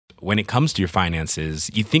when it comes to your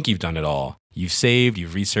finances, you think you've done it all. You've saved,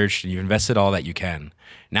 you've researched, and you've invested all that you can.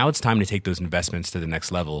 Now it's time to take those investments to the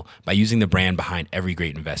next level by using the brand behind every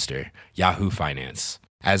great investor, Yahoo Finance.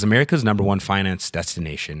 As America's #1 finance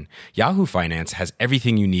destination, Yahoo Finance has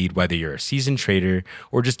everything you need, whether you're a seasoned trader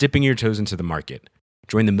or just dipping your toes into the market.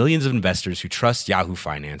 Join the millions of investors who trust Yahoo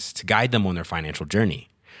Finance to guide them on their financial journey.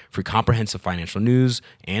 For comprehensive financial news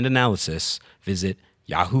and analysis, visit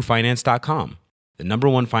yahoofinance.com, the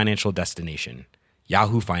 #1 financial destination,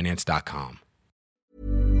 yahoofinance.com.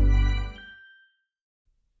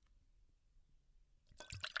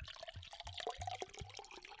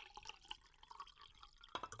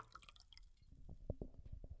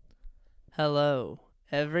 Hello,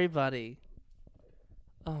 everybody.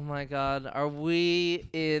 Oh my God, are we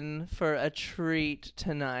in for a treat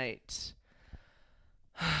tonight?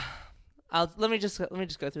 Let me just get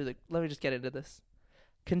into this.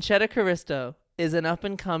 Conchetta Caristo is an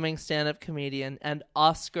up-and-coming stand-up comedian and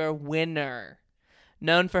Oscar winner.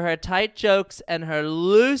 Known for her tight jokes and her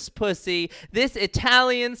loose pussy, this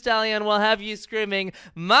Italian stallion will have you screaming,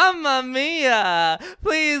 "Mamma mia!"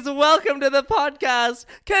 Please welcome to the podcast,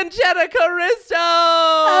 Conchetta Caristo!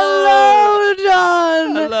 Hello,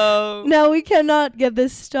 John! Hello. Now, we cannot get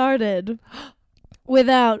this started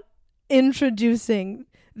without introducing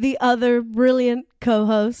the other brilliant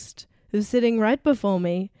co-host who's sitting right before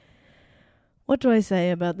me. What do I say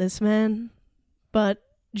about this man? But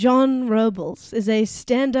John Robles is a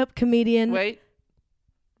stand-up comedian. Wait.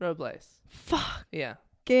 Robles. Fucking.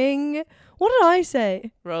 Yeah. What did I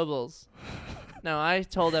say? Robles. No, I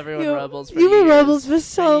told everyone Robles for you years. were Robles for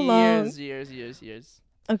so long. Years.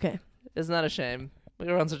 Okay. Isn't that a shame? We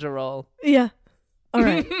were on such a roll. Yeah. All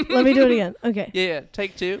right. Let me do it again. Okay. Yeah.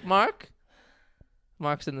 Take 2. Mark?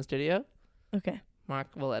 Mark's in the studio. Okay. Mark,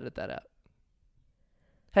 we'll edit that out.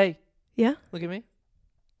 Hey. Yeah? Look at me.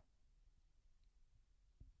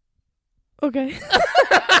 Okay.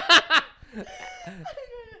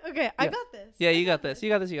 Okay, I got this. Yeah, you got this.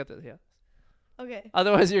 Yeah. Okay.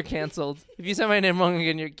 Otherwise, you're canceled. If you say my name wrong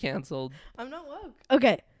again, you're canceled. I'm not woke.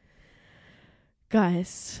 Okay.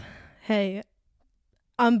 Guys, hey,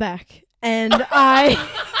 I'm back. And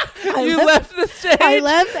You left the stage. I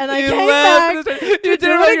left and I came left back. the stage. You to did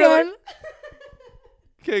do it it again.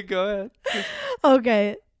 Okay, go ahead.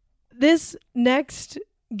 Okay. This next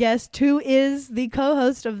guest, who is the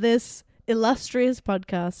co-host of this illustrious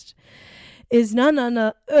podcast, is none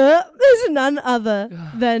other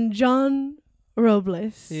than John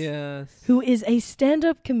Robles. Yes. Who is a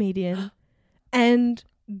stand-up comedian and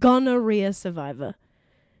gonorrhea survivor.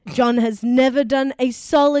 John has never done a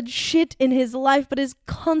solid shit in his life, but is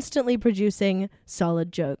constantly producing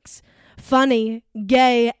solid jokes. Funny,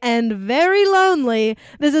 gay, and very lonely.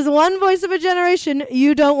 This is one voice of a generation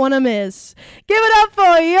you don't want to miss. Give it up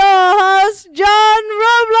for your host, John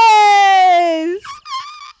Robles!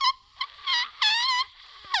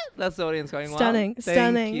 That's the audience going, wow. Stunning.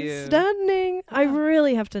 Thank you. Stunning. I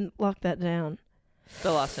really have to lock that down.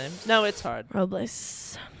 The last name. No, it's hard.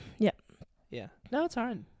 Robles. Yeah. No, it's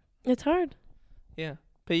hard. It's hard. Yeah.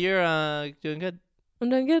 But you're doing good. I'm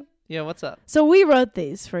doing good. Yeah, what's up? So we wrote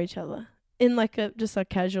these for each other in like just a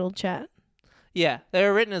casual chat. Yeah, they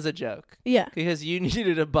were written as a joke. Yeah. Because you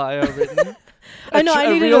needed a bio written. I know,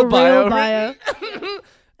 I needed a real bio.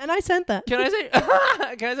 And I sent that. Can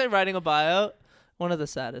I say writing a bio? One of the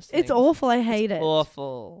saddest things. It's awful. I hate it.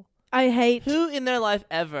 Awful. I hate. Who in their life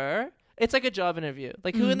ever... It's like a job interview.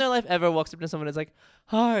 Like, who in their life ever walks up to someone and is like,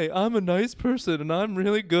 "Hi, I'm a nice person and I'm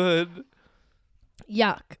really good."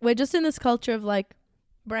 Yuck. We're just in this culture of like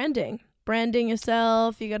branding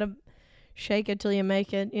yourself. You gotta shake it till you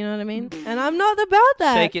make it. You know what I mean? And I'm not about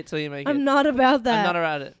that. Shake it till you make it. I'm not about that. I'm not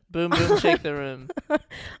about it. Boom, boom, shake the room.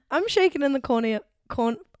 I'm shaking in the corner.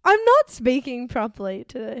 I'm not speaking properly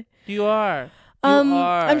today. You are. You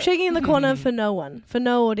are. I'm shaking in the corner for no one, for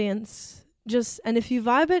no audience. And if you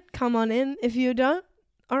vibe it, come on in. If you don't,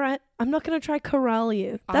 all right. I'm not going to try corral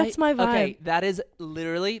you. That's my vibe. Okay, that's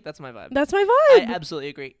my vibe. That's my vibe. I absolutely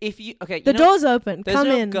agree. The door's open. There's Come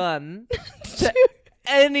no in. gun to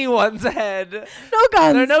anyone's head. No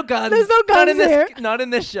guns. There are no guns. There's no guns here. Not in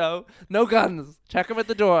this show. No guns. Check them at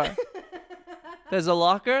the door. There's a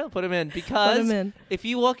locker. Put them in. Because Put 'em in. if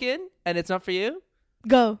you walk in and it's not for you,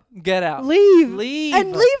 go. Get out. Leave.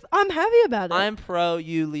 And leave. I'm happy about it. I'm pro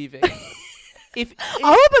you leaving.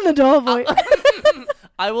 I'll open the door for you.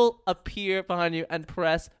 I will appear behind you and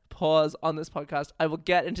press pause on this podcast. I will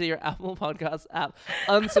get into your Apple Podcast app,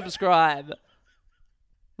 unsubscribe,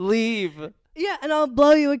 leave. Yeah, and I'll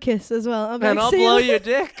blow you a kiss as well. I'll blow your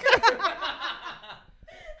dick.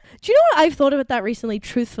 Do you know what I've thought about that recently?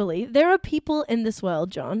 Truthfully, there are people in this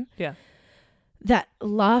world, John. Yeah. That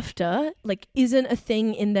laughter like isn't a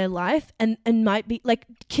thing in their life and might be like.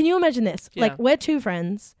 Can you imagine this? Yeah. Like we're two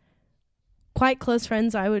friends, quite close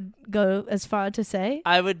friends. I would go as far to say.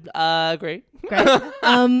 I would agree. Great.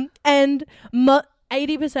 And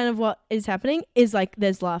 80% of what is happening is like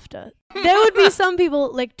there's laughter. There would be some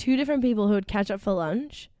people, like two different people who would catch up for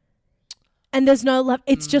lunch. And there's no love.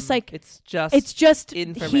 It's just like it's just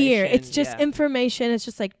information here. It's just information. It's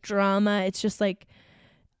just like drama. It's just like,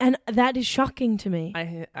 and that is shocking to me.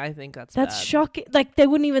 I think that's bad. Shocking. Like they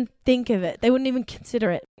wouldn't even think of it. They wouldn't even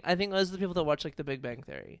consider it. I think those are the people that watch like The Big Bang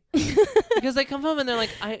Theory because they come home and they're like,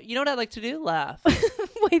 you know what I'd like to do? Laugh.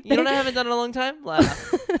 Wait, you know what I haven't done in a long time?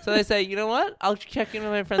 Laugh. So they say, you know what? I'll check in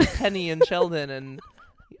with my friends Penny and Sheldon and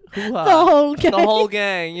hoo-ha. The whole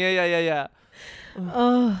gang. Yeah.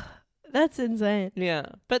 Oh. That's insane. Yeah.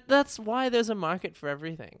 But that's why there's a market for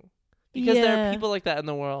everything. Because there are people like that in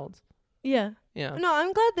the world. Yeah. Yeah. No,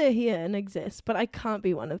 I'm glad they're here and exist, but I can't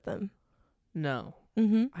be one of them. No.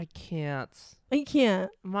 Mm-hmm. I can't. I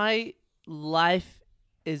can't. My life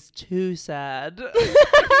is too sad.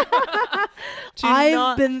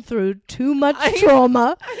 I've been through too much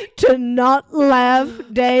trauma to not laugh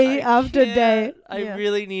day after day. I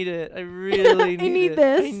really need it. I really need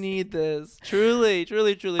this. I need this. Truly.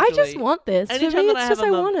 I just want this. Anytime For me, that it's I just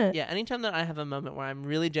have I want it. Yeah, anytime that I have a moment where I'm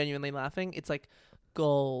really genuinely laughing, it's like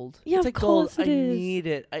gold. Yeah, it's of like gold. course it I is. need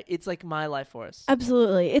it. It's like my life force.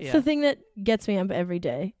 Absolutely. It's the thing that gets me up every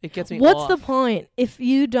day. It gets me What's off. the point if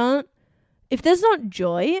there's not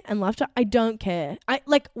joy and laughter? I don't care. I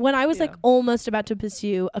like when I was like almost about to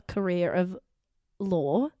pursue a career of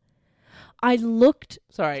law, I looked.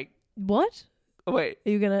 Sorry. What? Oh, wait. Are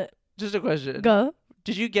you gonna just a question? Go.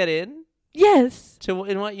 Did you get in? Yes.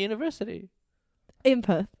 In what university? In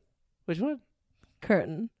Perth. Which one?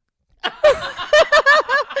 Curtin.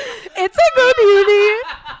 It's a good uni.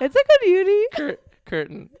 It's a good uni.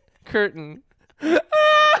 Curtin.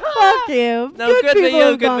 Fuck you. No, good for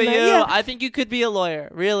you. Good for you. Yeah. I think you could be a lawyer.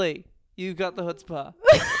 Really. You've got the chutzpah.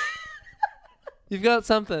 You've got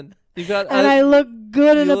something. You've got. And I look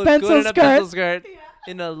good in a pencil skirt.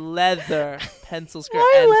 In a leather pencil skirt.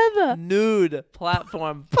 Why and leather? Nude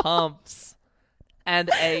platform pumps. And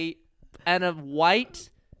a white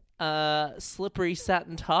slippery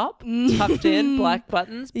satin top tucked in, black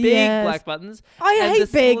buttons, big black buttons. I and hate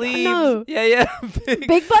the big. sleeves, No. Yeah. Big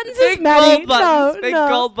buttons big is Maddie. gold buttons, No, big no.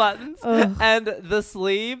 gold buttons. Ugh. And the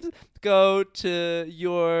sleeves go to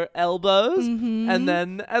your elbows, and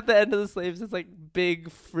then at the end of the sleeves, it's like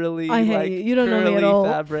big frilly. I hate like, you. You don't know me at all.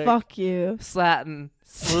 Fabric. Fuck you. Satin,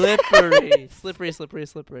 slippery,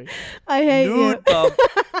 slippery. I hate Nude you. bump,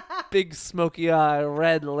 big smoky eye,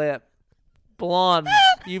 red lip, blonde.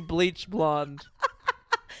 You bleached blonde.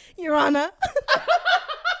 Your Honor.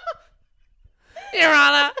 Your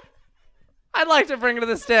Honor, I'd like to bring it to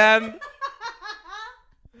the stand.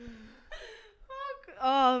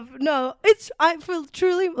 Oh no! I feel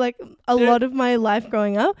truly like a lot of my life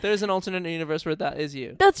growing up. There's an alternate universe where that is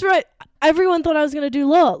you. That's right. Everyone thought I was gonna do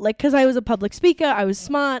law, like because I was a public speaker. I was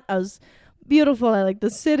smart. I was beautiful. I like the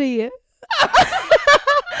city.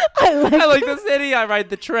 I like the city. I ride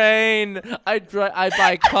the train. I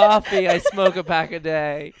buy coffee. I smoke a pack a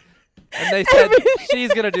day. And they said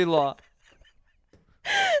she's gonna do law.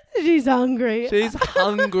 She's hungry. She's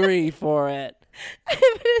hungry for it. But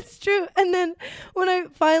it's true. And then when I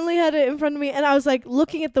finally had it in front of me, and I was like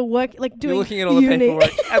looking at the work, like doing. You're looking at all the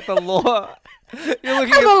paperwork at the law. You're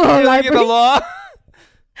looking at the law.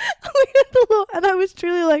 Looking at the law, and I was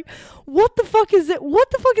truly like, "What the fuck is it? What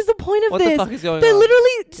the fuck is the point of what this?" What the fuck is going They on?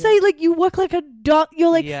 literally say like you work like a dog. You're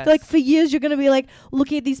like, Yes. like for years you're gonna be like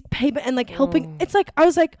looking at these paper and like helping. It's like I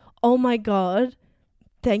was like, "Oh my god."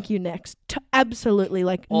 Thank you. Next, absolutely,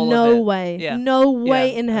 like All no of it. way, Yeah. no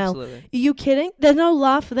way Yeah, in hell. absolutely. Are you kidding? There's no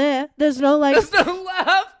laugh there. There's no like. There's no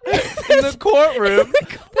laugh in the courtroom.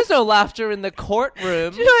 There's no laughter in the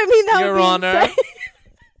courtroom. Do you know what I mean? That Your would be Honor. insane.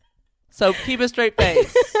 So keep a straight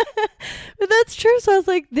face. But that's true. So I was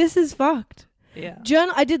like, this is fucked. Yeah.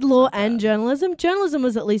 I did law and journalism. Journalism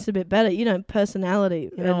was at least a bit better. You know,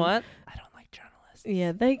 personality. You know what? I don't like journalists.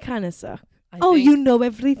 Yeah, they kind of suck. I Oh, think- you know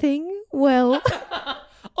everything? Well.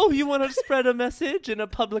 Oh, you want to spread a message in a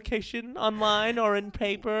publication online or in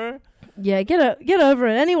paper? Yeah, get over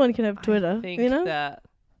it. Anyone can have Twitter. I think you know? that,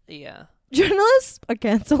 yeah. Journalists are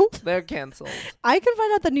cancelled. They're cancelled. I can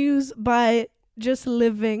find out the news by just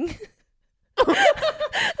living.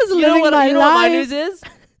 You know what my news is?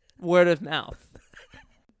 Word of mouth.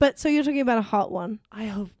 But so you're talking about a hot one. I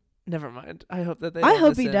hope. Never mind. I hope that they. I don't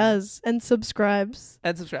hope he listen. does and subscribes.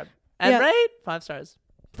 And subscribe. And Yeah. rate 5 stars.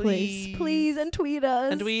 Please, and tweet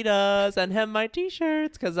us. And tweet us and hem my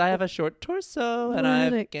t-shirts because I have a short torso and Let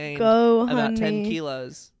I've it gained go, about 10 honey.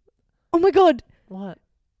 kilos. Oh my god. What?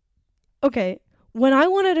 Okay, when I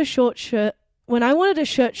wanted a shirt shorter,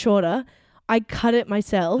 I cut it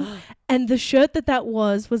myself, and the shirt that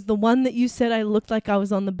was the one that you said I looked like I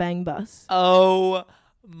was on the Bang Bus. Oh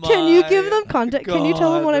my Can you give them context? Can you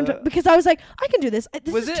tell them what I'm God. because I was like, I can do this.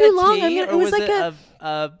 This Was is it too a long. tee It or was like a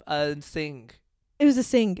sing? it was a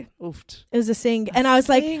sing. Oofed. It was a sing, and I was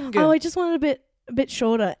like, sing. oh, I just wanted a bit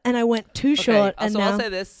shorter, and I went too short, and so now I'll say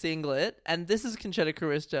this singlet, and this is Conchetta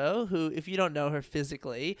Caristo, who, if you don't know her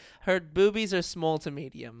physically, her boobies are small to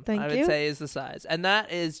medium. Thank I would you. say is the size, and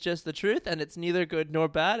that is just the truth, and it's neither good nor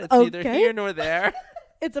bad. It's neither Okay. here nor there.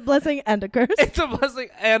 it's a blessing and a curse. It's a blessing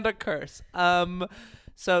and a curse.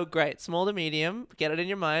 So great, small to medium. Get it in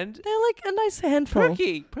your mind. They're like a nice handful,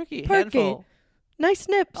 Perky, Perky. handful. nice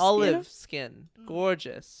nips, Olive you know? skin,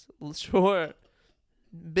 gorgeous, short,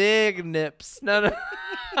 big nips. No.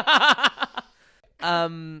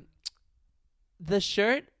 The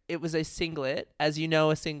shirt, it was a singlet. As you know,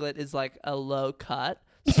 a singlet is like a low cut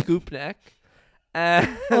scoop neck,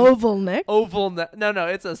 and Oval neck. oval neck. No,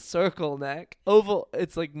 it's a circle neck. Oval.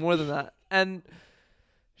 It's like more than that. And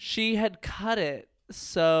she had cut it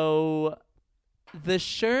so the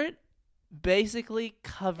shirt basically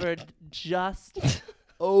covered just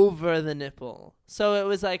over the nipple. So it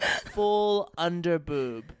was like full under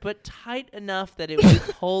boob, but tight enough that it was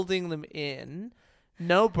holding them in.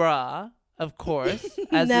 No bra, of course.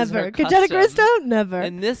 As is Never. her Conchetta custom. Caristo? Never.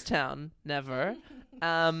 In this town, never.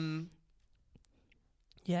 Yeah,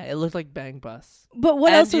 it looked like Bang Bus. But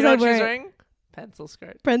what and else do was you know I what she's wearing? wearing? Pencil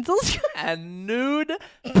skirt. Pencils. And nude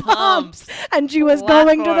Pumps. pumps. And she was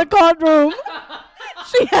going to the courtroom.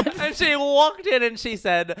 She had And she walked in and she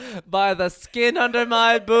said, by the skin under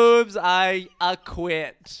my boobs, I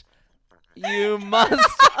acquit. You must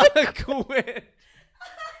acquit.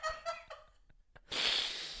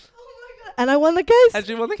 and I won the case. And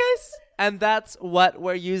she won the case. And that's what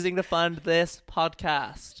we're using to fund this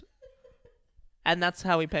podcast. And that's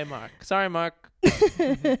how we pay Mark. Sorry, Mark.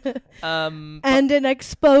 And an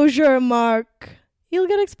exposure mark. He'll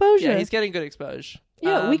get exposure. Yeah, he's getting good exposure.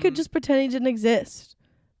 Yeah, we could just pretend he didn't exist.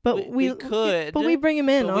 But we could. But we bring him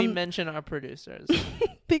in But we on mention our producers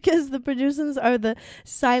because the producers are the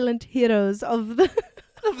silent heroes of the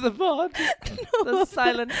of the pod. The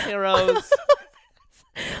silent heroes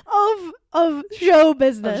of show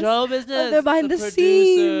business. of show business. They're behind the producers.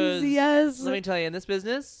 scenes. Yes. Let me tell you, in this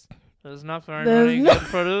business, there's not very There's many no- good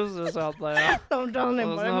producers out there. Don't tell There's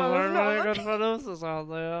anybody. not very many Well, good producers out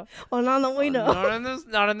there. not that we know. Not in this.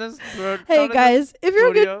 Not in this. Hey guys, if you're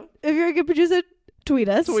a studio. good producer, tweet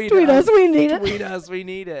us. Tweet us. us. We need it. Tweet us. We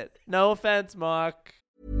need it. No offense, Mark.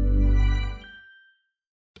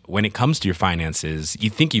 When it comes to your finances, you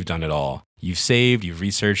think you've done it all. You've saved, you've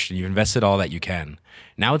researched, and you've invested all that you can.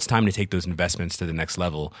 Now it's time to take those investments to the next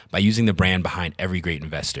level by using the brand behind every great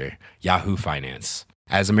investor, Yahoo Finance.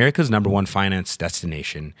 As America's #1 finance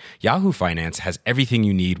destination, Yahoo Finance has everything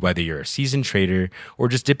you need, whether you're a seasoned trader or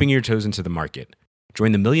just dipping your toes into the market.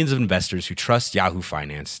 Join the millions of investors who trust Yahoo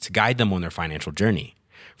Finance to guide them on their financial journey.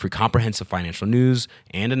 For comprehensive financial news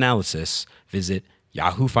and analysis, visit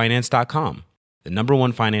yahoofinance.com, the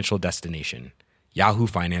 #1 financial destination,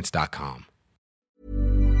 yahoofinance.com.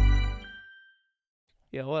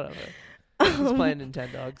 Yeah, whatever. He's playing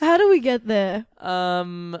Nintendogs. How do we get there?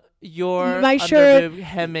 Your My shirt- underboob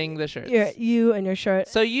hemming the shirts. You and your shirt.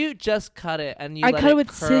 So you just cut it and you I let cut it it with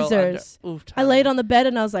curl scissors. Under. Oof, I laid on the bed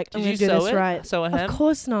and I was like, I'm Did going you to do sew this it? right. Sew a hem? Of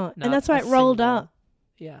course not. No, and that's why a it rolled single. up.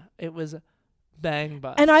 Yeah, it was Bang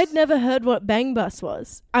Bus. And I'd never heard what Bang Bus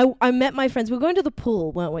was. I met my friends. We were going to the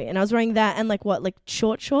pool, weren't we? And I was wearing that and like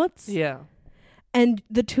short shorts? Yeah. And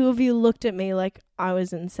the two of you looked at me like I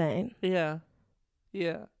was insane. Yeah.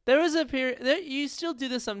 Yeah. There was a period you still do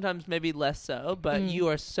this sometimes, maybe less so, but you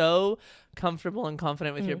are so comfortable and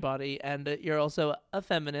confident with your body, and you're also a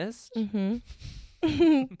feminist. Mm-hmm.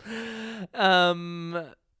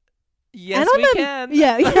 Yes, And we can.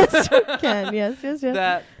 Yeah, yes, we can. Yes.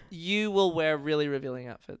 That you will wear really revealing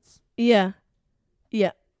outfits. Yeah.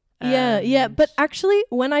 But And- actually,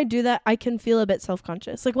 when I do that, I can feel a bit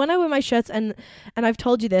self-conscious. Like when I wear my shirts, and I've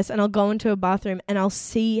told you this, and I'll go into a bathroom and I'll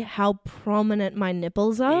see how prominent my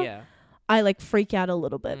nipples are. Yeah. I like freak out a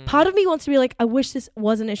little bit. Part of me wants to be like, I wish this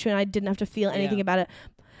was an issue and I didn't have to feel anything Yeah. about it.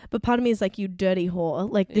 But part of me is like, you dirty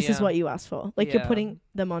whore. Like this is Yeah. what you asked for. Like you're Yeah. putting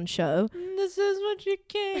them on show. This is what you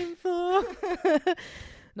came for.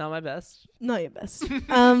 Not my best. Not your best.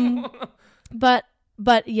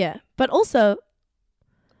 But yeah. But also,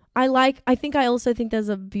 I think I also think there's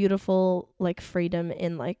a beautiful like freedom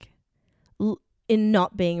in like in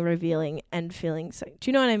not being revealing and feeling so. Do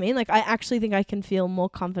you know what I mean? Like I actually think I can feel more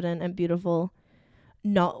confident and beautiful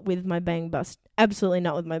not with my bang bust. Absolutely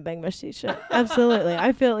not with my bang bust t-shirt. Absolutely.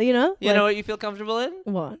 I feel, You like, know what you feel comfortable in?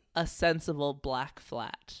 what? A sensible black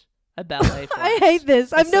flat. A ballet flat. I hate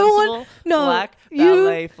this. I've never Sensible no, black you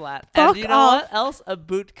ballet flat. And fuck you know off. what else? A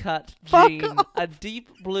boot cut Fuck jean. off. A deep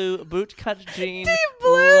blue boot cut jean. Deep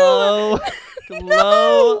blue.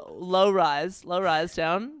 Low rise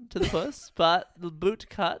down to the puss, but the boot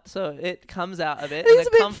cut so it comes out of it It's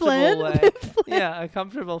in a a bit flared, comfortable a way. bit flared. Yeah, a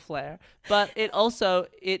comfortable flare. But it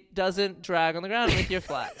doesn't drag on the ground with your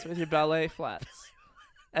flats, with your ballet flats.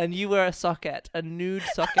 And you wear a socket, a nude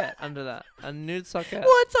socket under that. A nude socket.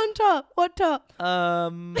 What's on top? What top? Go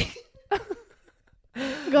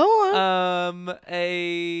on.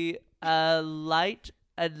 A light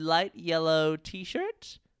yellow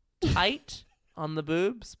t-shirt, tight on the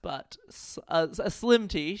boobs, but a slim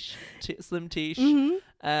t-shirt, Mhm.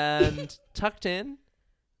 and tucked in.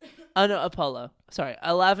 Oh no, a polo. Sorry,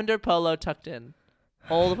 a lavender polo tucked in,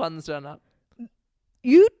 all the buttons done up.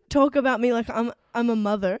 You talk about me like I'm a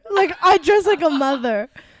mother. Like I dress like a mother.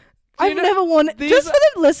 I've never worn just for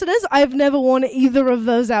the listeners, I've never worn either of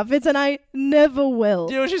those outfits and I never will.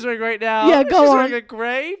 Do you know what she's wearing right now? Yeah, go she's on. wearing a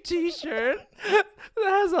gray t-shirt that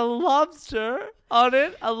has a lobster on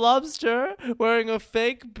it. A lobster wearing a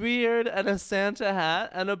fake beard and a Santa hat.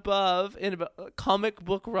 And above, in comic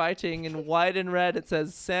book writing in white and red, it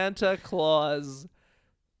says Santa Claus.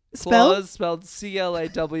 Spelled? Claus spelled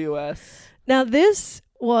C-L-A-W-S. Now this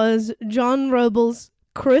was John Robles'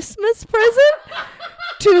 Christmas present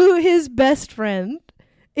to his best friend.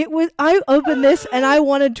 I opened this and I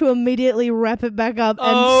wanted to immediately wrap it back up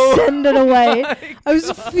and send it away. I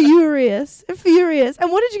was furious. And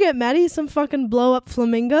what did you get, Maddie? Some fucking blow up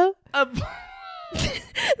flamingo? These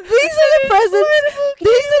are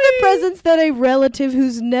the presents that a relative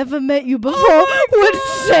who's never met you before would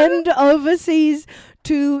send overseas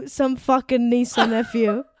to some fucking niece or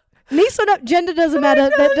nephew. Niece or gender doesn't matter.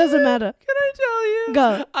 That doesn't matter. Can I tell you?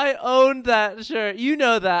 Go. I owned that shirt. You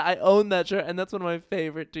know that. I own that shirt, and that's one of my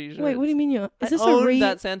favorite t-shirts. Wait, what do you mean is I this owned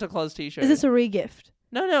that Santa Claus t-shirt. Is this a re-gift?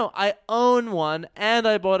 No. I own one, and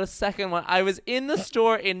I bought a second one. I was in the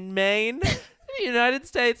store in Maine, United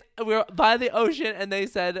States. We were by the ocean, and I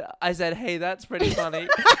said, hey, that's pretty funny.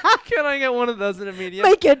 Can I get one of those in a medium?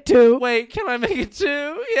 Make it two. Wait, can I make it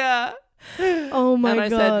two? Yeah. Oh my god. And I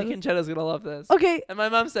god. said, Conchetta's going to love this. Okay. And my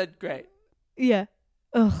mom said, great. Yeah.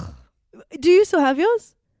 Ugh. Do you still have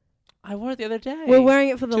yours? I wore it the other day. We're wearing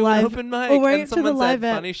it for the to live. an open mic. We're wearing and it to the someone live said,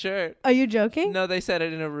 app. funny shirt. Are you joking? No, they said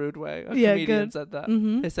it in a rude way. A Yeah, comedian good. said that.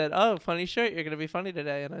 Mm-hmm. They said, oh, funny shirt. You're going to be funny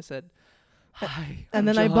today. And I said, hi. And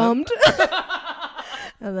then I'm I John." bummed.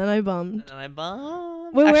 And then I bummed. And I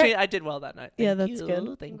bombed. We're Actually, I did well that night. Yeah, Thank that's you,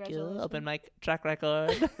 good. Thank you. Congratulations. Open mic track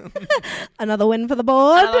record. Another win for the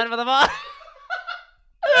board. Another one for the ball.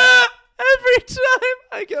 Every time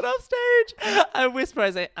I get off stage, I whisper,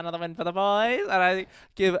 I say, another win for the boys. And I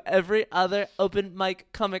give every other open mic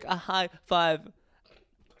comic a high five.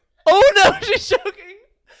 Oh no, she's choking.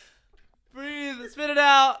 Breathe, spit it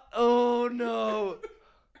out. Oh no.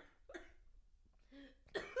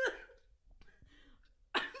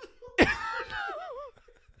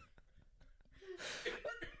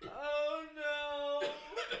 Oh no.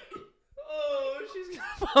 Oh, she's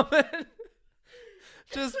gonna vomit.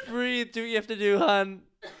 Just breathe. Do what you have to do, hun.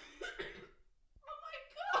 Oh my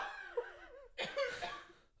god.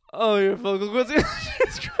 Oh, your vocal cords.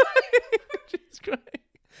 She's crying. She's crying.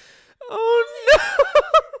 Oh no.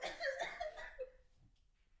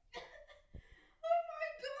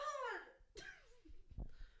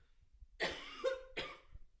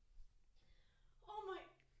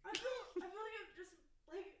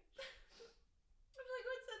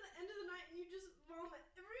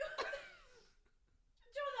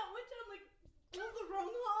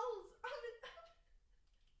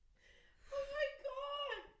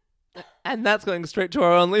 And that's going straight to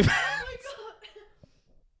our OnlyFans.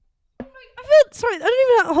 I feel sorry. I don't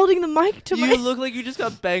even know how holding the mic to my. You look like you just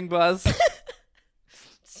got bang bus. Snot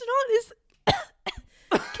is.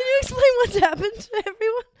 Can you explain what's happened to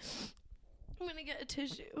everyone? I'm gonna get a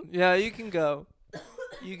tissue. Yeah, you can go.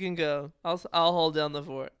 You can go. I'll hold down the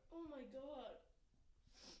fort. Oh my god.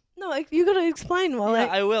 No, you gotta explain while Yeah,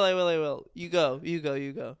 I will. You go.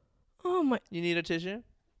 Oh my. You need a tissue?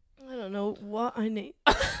 I don't know what I need.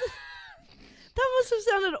 That must have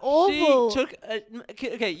sounded awful. She took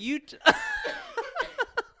okay, you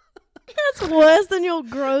That's worse than your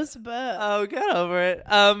gross burp. Oh, get over it.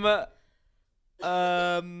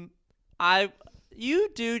 You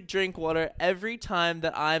do drink water every time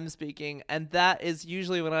that I'm speaking, and that is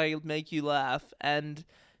usually when I make you laugh. And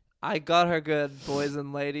I got her good, boys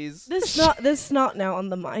and ladies. This snot now on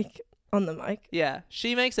the mic. On the mic. Yeah,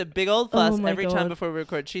 she makes a big old fuss Oh my every God. time before we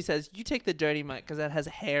record. She says, "You take the dirty mic because that has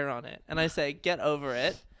hair on it," and I say, "Get over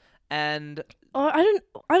it." And Oh, I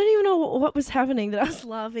don't even know what was happening that I was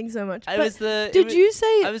laughing so much. I But was the. did you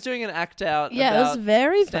say? I was doing an act out. Yeah, it was about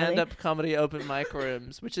very funny. stand-up comedy open mic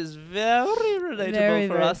rooms, which is very relatable Very,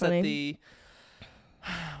 for very us funny. at the.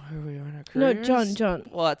 Where we are in our No, careers. John.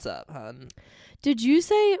 What's up, hun? Did you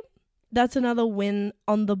say that's another win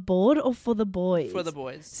on the board or for the boys? For the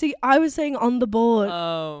boys. See, I was saying on the board.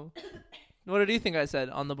 Oh. What did you think I said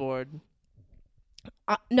on the board?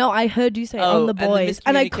 No, I heard you say Oh, on the and the boys,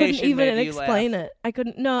 and I couldn't miscommunication even made you explain laugh. it. I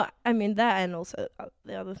couldn't. No, I mean that, and also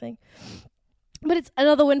the other thing. But it's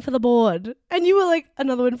another win for the board, and you were like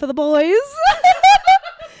another win for the boys,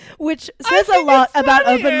 which says a think lot it's about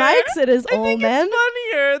open funnier. mics. It is I all think men. it's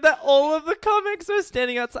funnier that all of the comics are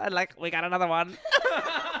standing outside like, we got another one.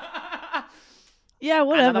 Yeah,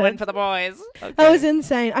 whatever. Another win for the boys. Okay. That was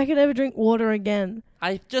insane. I could never drink water again.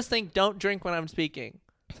 I just think don't drink when I'm speaking.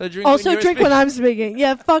 So drink Also, when you're drink when I'm speaking.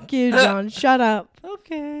 Yeah, fuck you, John. Shut up.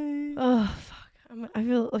 Okay. Oh, fuck. I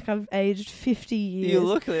feel like I've aged 50 years. You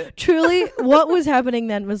look it. Truly, what was happening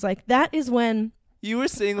then was like, that is when You were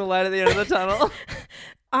seeing the light at the end of the tunnel.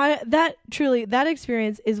 that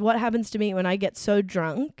experience is what happens to me when I get so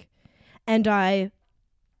drunk and I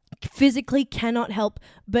physically cannot help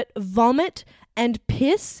but vomit and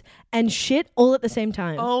piss and shit all at the same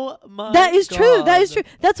time. Oh my That is true. That is God.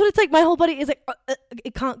 true. That's what it's like. My whole body is like,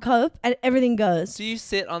 it can't cope and everything goes. So you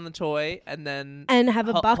sit on the toy and then And have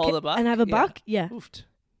a bucket. hold a buck? And have a Yeah. buck. Yeah. Oofed.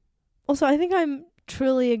 Also, I think I'm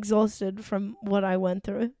truly exhausted from what I went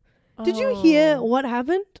through. Did you hear what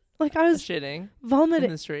happened? Like I was shitting in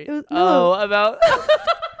vomiting. the street? It was- no. About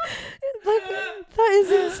Like that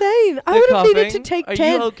is insane. I the would have needed to coughing? take Are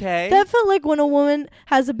 10. you okay? That felt like when a woman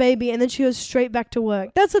has a baby and then she goes straight back to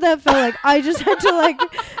work. That's what that felt like. I just had to like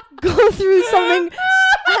go through something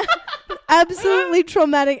absolutely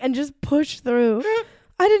traumatic and just push through.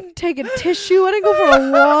 I didn't take a tissue. I didn't go for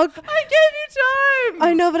a walk. I gave you time.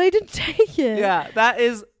 I know, but I didn't take it. Yeah, that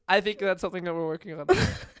is. I think that's something that we're working on.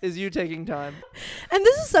 Is you taking time? And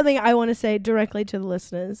this is something I want to say directly to the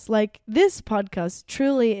listeners. Like, this podcast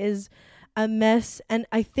truly is a mess and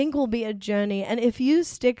I think will be a journey. And if you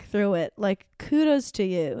stick through it, like, kudos to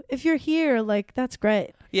you. If you're here, like, that's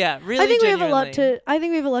great. Yeah, really. I think genuinely. we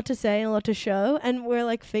have a lot to say and a lot to show, and we're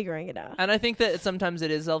like figuring it out. And I think that sometimes it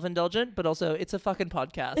is self-indulgent, but also it's a fucking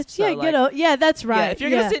podcast. It's so like, yeah, that's right. Yeah, if you're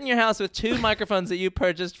gonna sit in your house with 2 microphones that you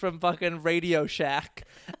purchased from fucking Radio Shack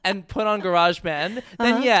and put on GarageBand,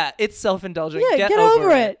 then yeah, it's self-indulgent. yeah, get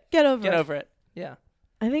over it. Get over Get it. over it. Yeah,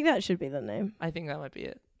 I think that should be the name. I think that might be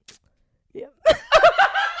it. Yeah.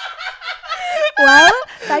 Well,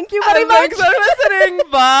 thank you very And much. thanks for listening.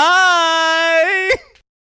 Bye.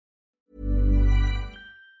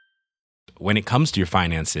 When it comes to your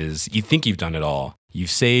finances, you think you've done it all. You've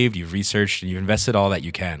saved, you've researched, and you've invested all that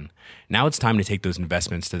you can. Now it's time to take those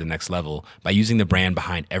investments to the next level by using the brand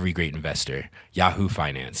behind every great investor, Yahoo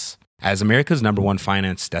Finance. As America's #1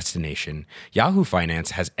 finance destination, Yahoo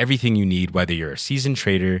Finance has everything you need, whether you're a seasoned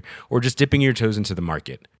trader or just dipping your toes into the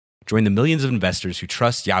market. Join the millions of investors who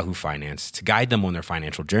trust Yahoo Finance to guide them on their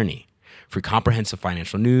financial journey. For comprehensive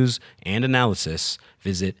financial news and analysis,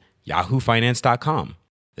 visit yahoofinance.com.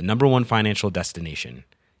 The #1 financial destination,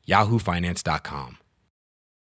 yahoofinance.com.